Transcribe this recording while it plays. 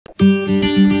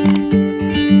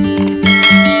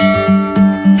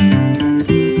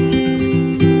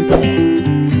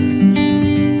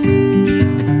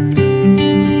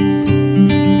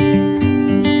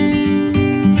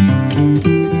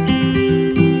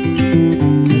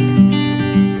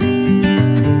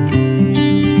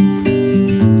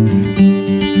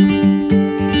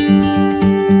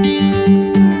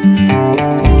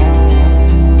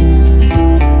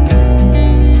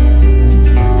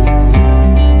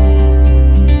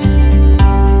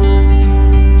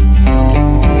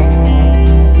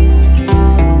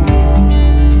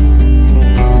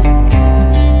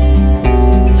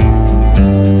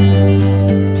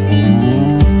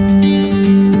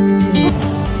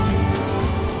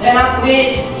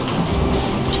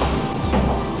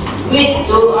With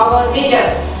to our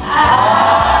teacher.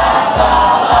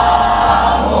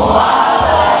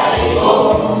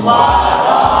 Assalamualaikum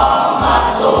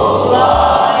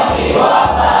warahmatullahi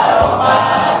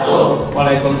wabarakatuh.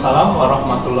 Waalaikumsalam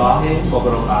warahmatullahi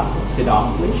wabarakatuh. Sit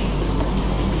down, please.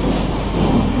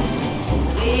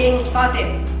 Being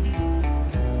started.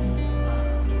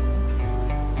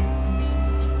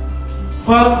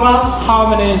 Well, class, how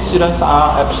many students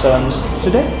are absent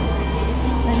today?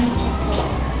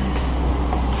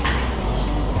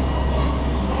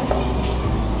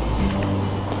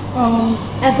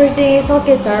 Everything is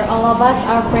okay, sir. All of us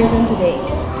are present today.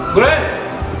 Great!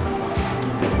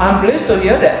 I'm pleased to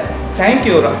hear that. Thank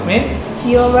you, Rahmi.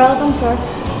 You're welcome, sir.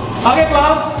 Okay,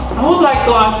 class, I would like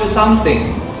to ask you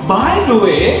something. By the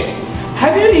way,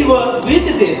 have you ever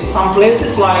visited some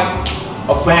places like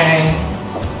a bank,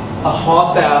 a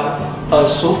hotel, a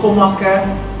supermarket,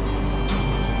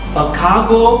 a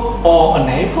cargo, or an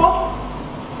airport?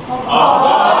 Of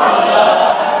course,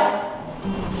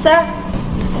 Sir,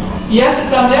 Yes,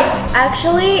 Tanya?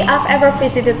 actually, I've ever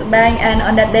visited the bank, and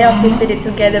on that day I visited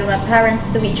together with my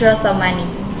parents to withdraw some money.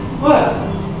 Well,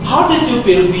 how did you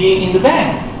feel being in the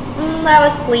bank? I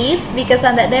was pleased because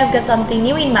on that day I've got something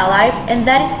new in my life, and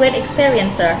that is great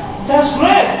experience, sir. That's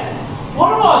great!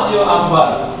 What about you,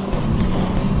 Akbar?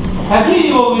 Have you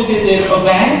ever visited a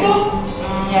bank too?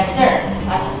 Yes, sir.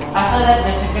 I saw that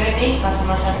the security,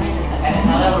 customer service, and the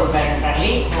teller were very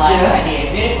friendly, polite, Yes.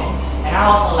 and beautiful. And I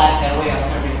also like their way of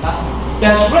serving customers.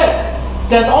 That's great.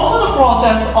 There's also the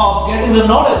process of getting the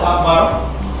knowledge, Akbar.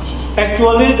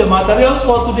 Actually, the materials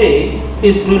for today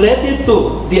is related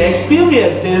to the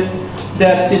experiences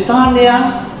that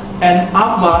Titania and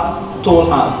Akbar told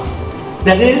us.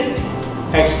 That is,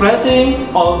 expressing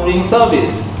or offering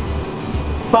service.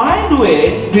 By the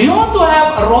way, do you want to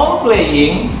have a role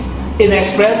playing in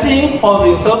expressing or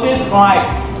offering service like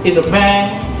in the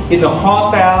banks, in the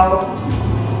hotel,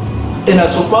 in a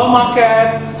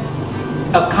supermarket,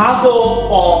 a cargo,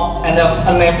 or an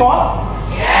airport?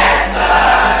 Yes,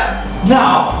 sir.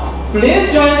 Now,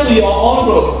 please join to your own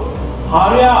group.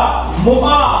 Hurry up, move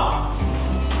up.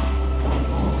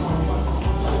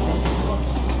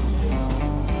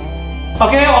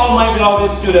 Okay, all my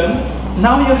beloved students,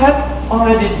 now you have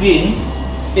already been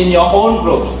in your own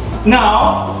group.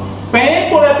 Now,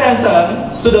 pay full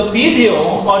attention to the video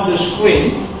on the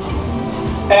screens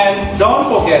and don't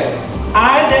forget,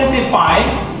 identify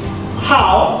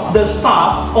how the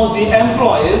staff or the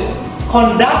employees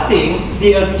conducting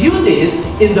their duties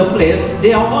in the place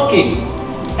they are working.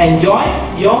 Enjoy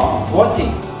your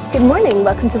watching. Good morning,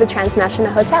 welcome to the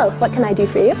Transnational Hotel. What can I do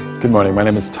for you? Good morning, my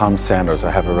name is Tom Sanders.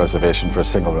 I have a reservation for a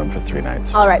single room for 3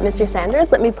 nights. All right, Mr.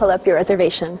 Sanders, let me pull up your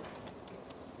reservation.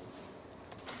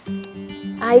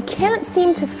 I can't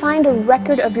seem to find a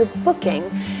record of your booking.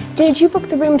 Did you book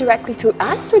the room directly through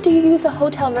us, or do you use a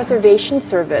hotel reservation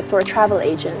service or a travel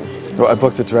agent? Well, I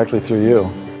booked it directly through you.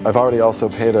 I've already also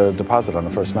paid a deposit on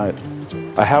the first night.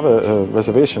 I have a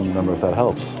reservation number if that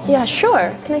helps. Yeah,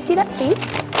 sure. Can I see that, please?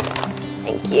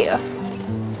 Thank you.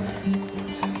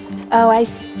 Oh, I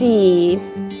see.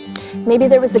 Maybe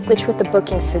there was a glitch with the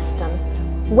booking system.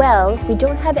 Well, we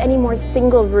don't have any more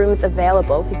single rooms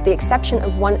available, with the exception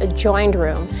of one adjoined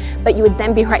room, but you would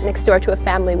then be right next door to a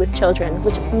family with children,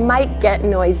 which might get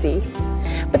noisy.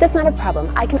 But that's not a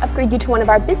problem. I can upgrade you to one of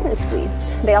our business suites.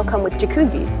 They all come with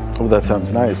jacuzzis. Oh, that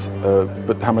sounds nice.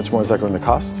 But how much more is that going to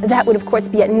cost? That would, of course,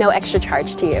 be at no extra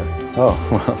charge to you. Oh,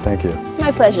 well, thank you.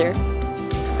 My pleasure.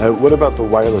 What about the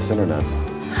wireless internet?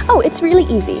 Oh, it's really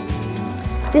easy.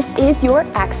 This is your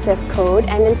access code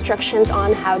and instructions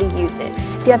on how to use it.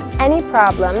 If you have any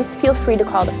problems, feel free to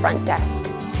call the front desk.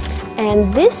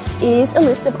 And this is a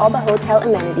list of all the hotel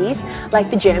amenities,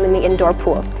 like the gym and the indoor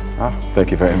pool. Ah,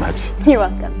 thank you very much. You're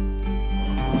welcome.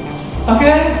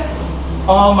 Okay,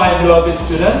 all my beloved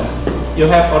students, you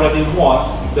have already watched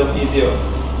the video.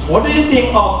 What do you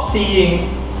think of seeing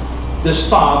the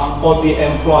staffs or the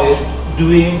employees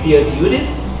doing their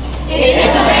duties?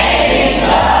 It's amazing,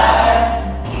 sir.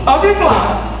 Okay,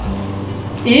 class.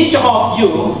 Each of you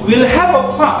will have a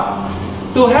part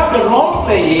to have the role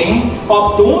playing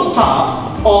of those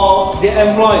staff or the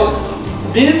employees.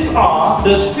 These are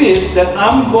the scripts that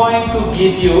I'm going to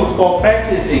give you for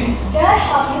practicing. Can I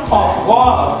help you, sir? Of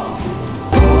course.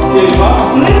 Here you go.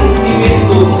 Please give it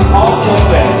to all your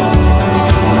friends.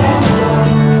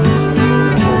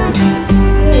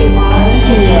 Here you are.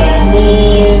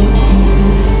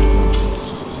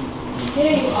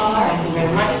 Here you are. Thank you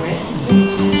very much, miss.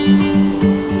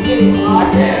 Here you are.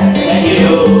 Thank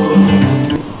you.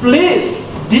 Please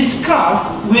discuss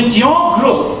with your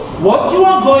group what you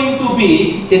are going to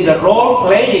be in the role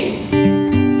playing.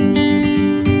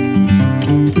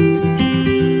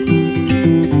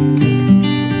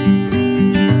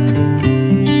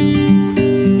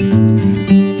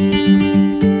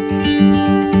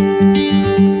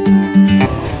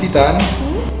 Titan,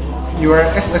 you are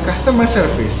as a customer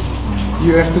service.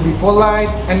 You have to be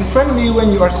polite and friendly when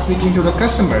you are speaking to the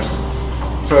customers.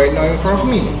 Try it now in front of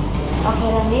me.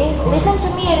 Okay, Randy. Listen to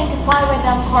me, identify whether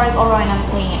I'm correct or wrong I'm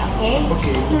saying it, okay?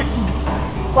 Okay.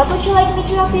 What would you like me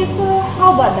to help you, sir?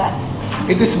 How about that?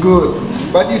 It is good,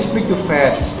 but you speak too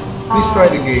fast. Please try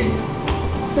it again.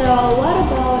 So, what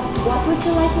about what would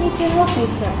you like me to help you,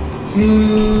 sir?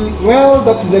 Well,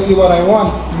 that's exactly what I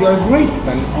want. You are great,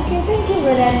 Titan. Okay, thank you,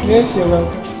 Randy. Yes, you're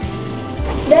welcome.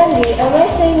 Dandy, am I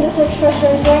saying this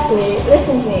expression correctly?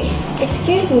 Listen to me.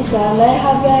 Excuse me, sir, may I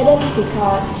have your identity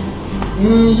card?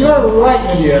 You're right,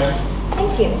 my dear.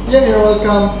 Thank you. Yeah, you're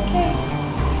welcome. Okay.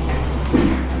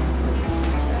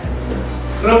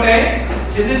 Group A,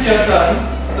 this is your turn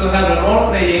to have the role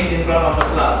playing in front of the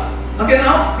class. Okay,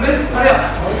 now please hurry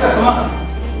up. Come on.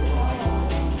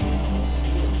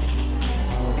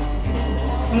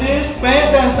 Please pay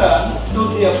attention to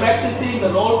the practicing the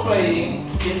role playing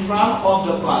in front of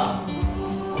the class.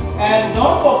 And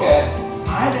don't forget,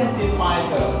 identify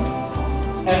them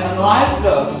and analyze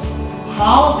them,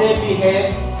 how they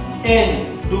behave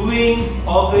in doing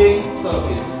offering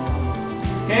service.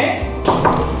 Okay?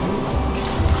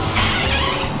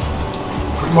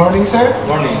 Good morning, sir.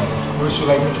 Morning. Would you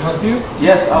like me to help you?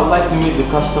 Yes, I would like to meet the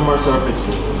customer service,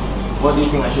 please. What do you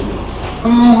think I should do?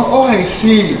 Oh, I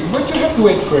see. But you have to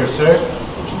wait first, sir.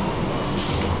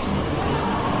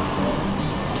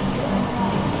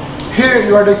 Here,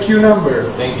 you are the queue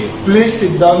number. Thank you. Please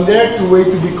sit down there to wait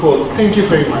to be called. Thank you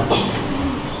very much.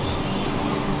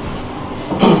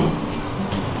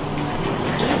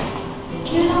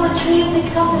 Queue number 3, please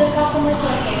come to the customer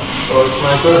service. So it's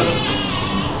my turn.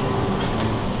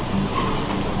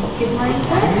 Good morning,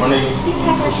 sir. Morning. Please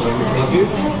have your seat, sir. Thank you.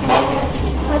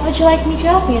 What would you like me to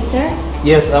help you, sir?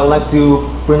 Yes, I would like to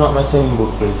print out my saving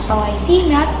book, please. Oh, I see.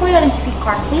 May I ask for your identity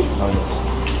card, please? Oh, yes.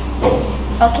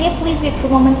 Okay, please wait for a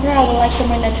moment, sir. I would like to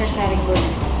print out your saving book.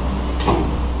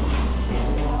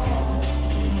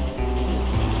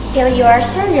 Here you are,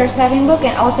 sir. Your saving book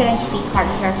and also your identity card,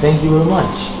 sir. Thank you very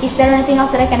much. Is there anything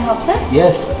else that I can help, sir?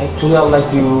 Yes, actually I would like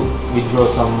to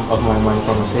withdraw some of my money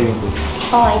from my saving book.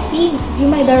 Oh, I see. You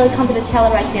may barely come to the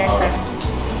teller right there, sir.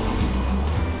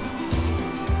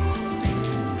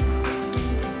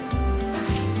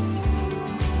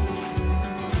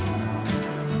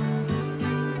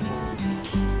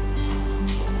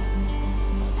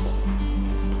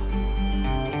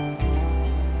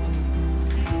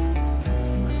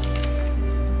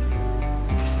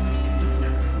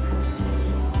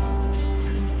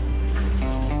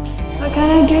 What can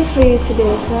I do for you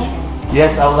today, sir?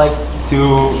 Yes, I would like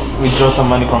to withdraw some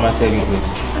money from my saving,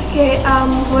 please. Okay,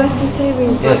 where's your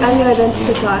saving book Yes. and your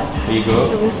identity card? Here you go.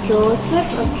 The withdrawal slip,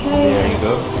 okay. There you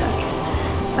go.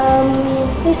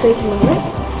 Please wait a moment.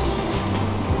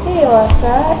 Here you are,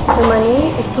 sir. The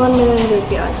money, it's 1 million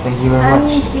rupees. Thank you very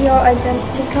much. And your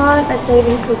identity card, a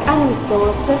savings book and a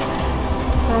withdrawal slip.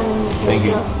 And here Thank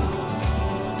you. go.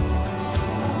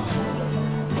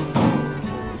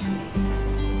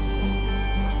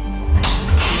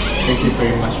 Thank you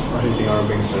very much for hitting our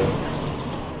bank, sir.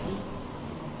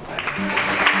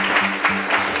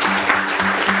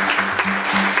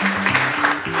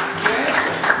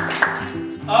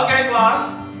 Okay, class.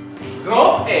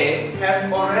 Group A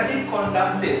has already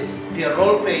conducted their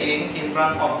role playing in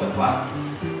front of the class.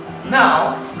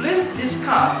 Now, please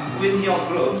discuss with your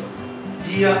group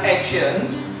their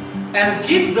actions and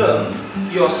give them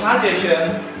your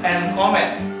suggestions and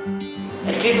comments.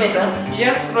 Excuse me, sir.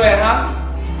 Yes, Roehan?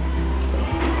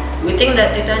 We think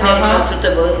that Titania is not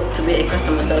suitable to be a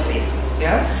customer service.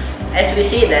 Yes? As we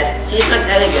see that she is not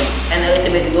elegant and a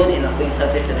little bit rude in offering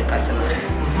service to the customer.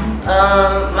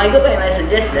 My group and I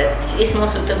suggest that she is more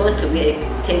suitable to be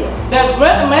a tailor. That's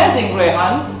great, amazing,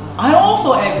 Hans. I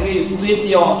also agree with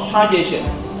your suggestion.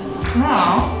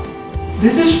 Now,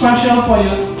 this is special for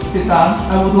you, Titan.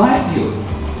 I would like you,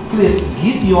 please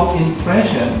give your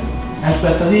impression,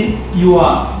 especially you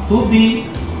are to be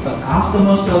a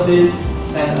customer service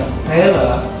and a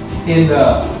tailor in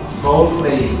the role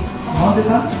playing. Come on,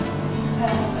 Titan.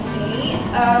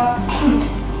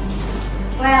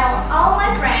 Well, all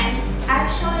my friends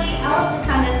actually I want to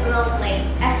conduct role play,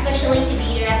 especially to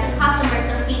be either as a customer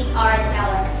service or a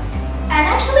teller. And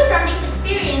actually from this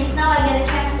experience, now I get a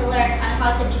chance to learn on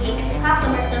how to behave as a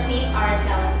customer service or a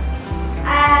teller.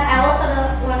 And I also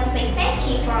want to say thank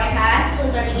you for Rehan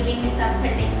who's already giving me some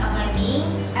critics on my being.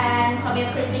 And from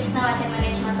your critics, now I can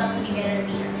manage myself to be better in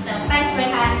the future. So thanks,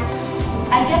 Rehan.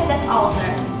 I guess that's all, sir.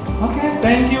 Okay,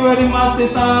 thank you very much,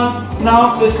 Titans.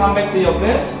 Now please come back to your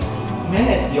place.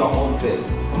 Manage your own place.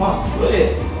 Come on, do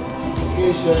this.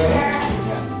 Okay, sir.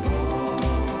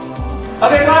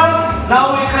 Okay, class.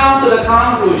 Now we come to the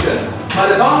conclusion. But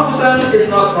the conclusion is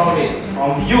not from me,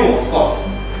 from you, of course.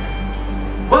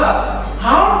 But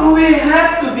how do we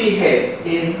have to behave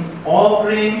in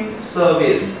offering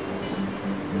service?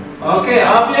 Okay,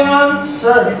 Abian.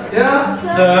 Sir. Yeah.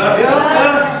 Sir.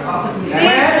 Yeah.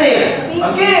 Many.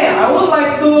 Okay, I would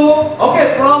like to.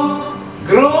 Okay, from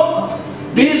group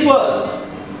B first.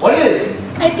 What is?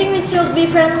 I think we should be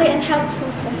friendly and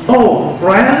helpful, sir. Oh,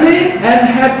 friendly and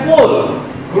helpful.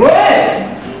 Great.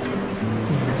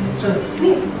 Sir.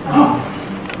 Oh.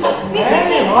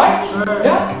 Many, right?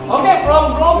 Yeah. Okay,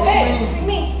 from group A.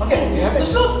 Me. Okay, we have to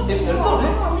shoot. If you're good,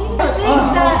 I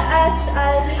think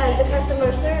as a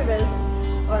customer service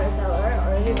or a teller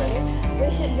or anybody, we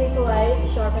should be polite,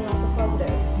 sharp, and also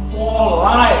positive. All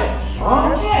right.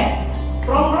 Okay.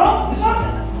 From group, this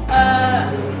one.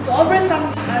 To offer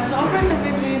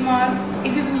service, we must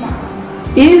easy to smile.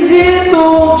 Easy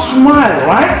to smile,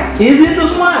 right? Easy to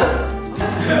smile.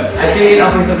 I think in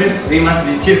offering service, we must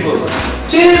be cheerful.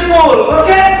 Cheerful,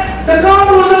 okay? The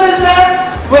conclusion is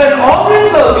that when offering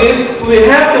service, we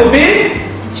have to be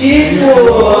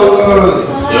cheerful,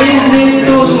 easy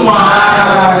to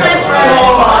smile,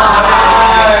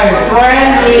 polite,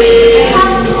 friendly,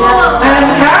 and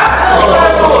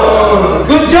helpful.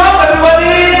 Good job,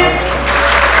 everybody!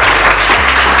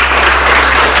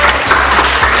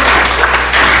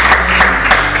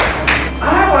 I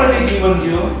have already given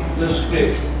you the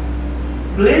script.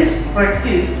 Please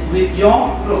practice with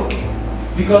your group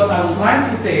because I would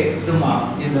like to take the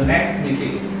marks in the next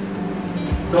meeting.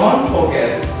 Don't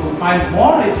forget to find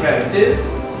more references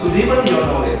to deepen your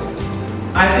knowledge.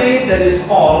 I think that is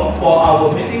all for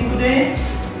our meeting today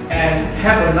and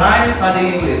have a nice study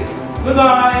English.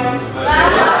 Goodbye.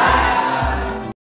 Bye.